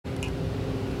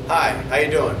Hi, how you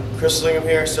doing? Chris Lingham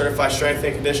here, Certified Strength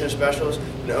and Conditioning Specialist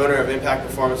and owner of Impact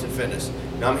Performance and Fitness.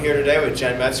 Now I'm here today with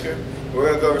Jen Metzger. We're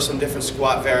going to go over some different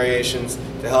squat variations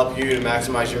to help you to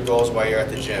maximize your goals while you're at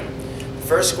the gym. The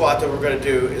first squat that we're going to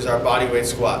do is our body weight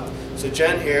squat. So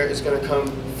Jen here is going to come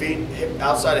feet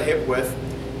outside of hip width,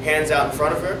 hands out in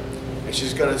front of her, and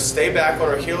she's going to stay back on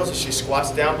her heels as she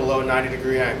squats down below a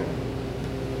 90-degree angle.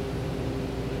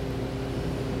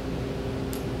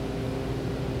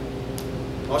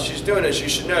 While she's doing this, you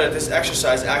should know that this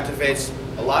exercise activates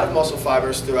a lot of muscle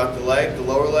fibers throughout the leg, the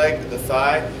lower leg, the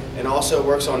thigh, and also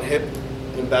works on hip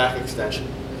and back extension.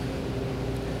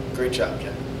 Great job,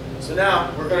 Jen. So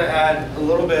now we're going to add a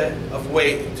little bit of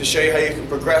weight to show you how you can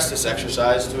progress this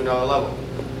exercise to another level.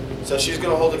 So she's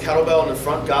going to hold the kettlebell in the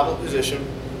front goblet position,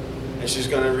 and she's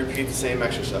going to repeat the same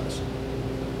exercise.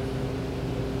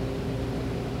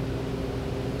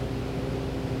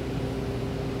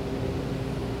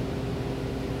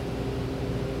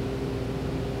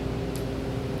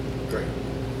 Great.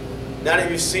 Now that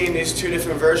you've seen these two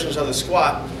different versions of the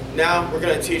squat, now we're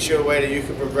going to teach you a way that you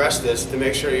can progress this to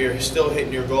make sure you're still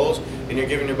hitting your goals and you're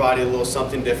giving your body a little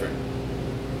something different.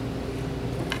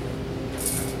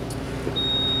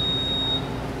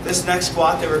 This next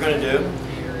squat that we're going to do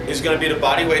is going to be the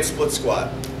body weight split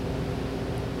squat.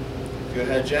 Go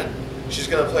ahead, Jen. She's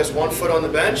going to place one foot on the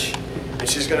bench, and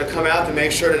she's going to come out to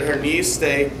make sure that her knees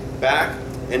stay back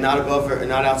and not above her and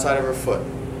not outside of her foot.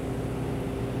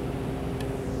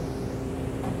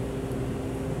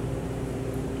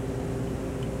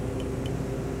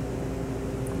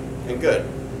 And good.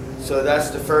 So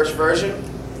that's the first version.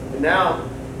 And now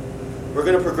we're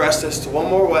going to progress this to one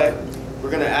more way. We're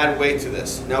going to add weight to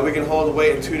this. Now we can hold the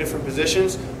weight in two different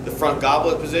positions. The front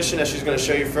goblet position, as she's going to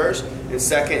show you first, and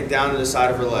second, down to the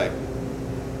side of her leg.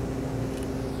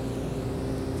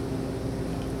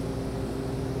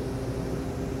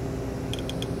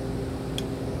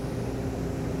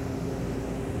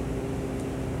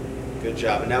 Good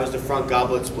job. And that was the front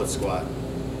goblet split squat.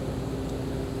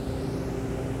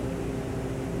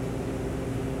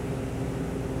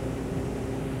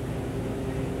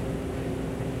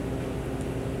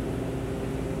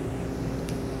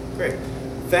 Great.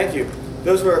 Thank you.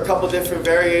 Those were a couple different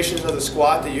variations of the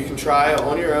squat that you can try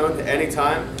on your own at any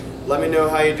time. Let me know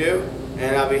how you do,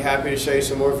 and I'll be happy to show you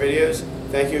some more videos.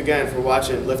 Thank you again for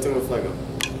watching Lifting with Lingham.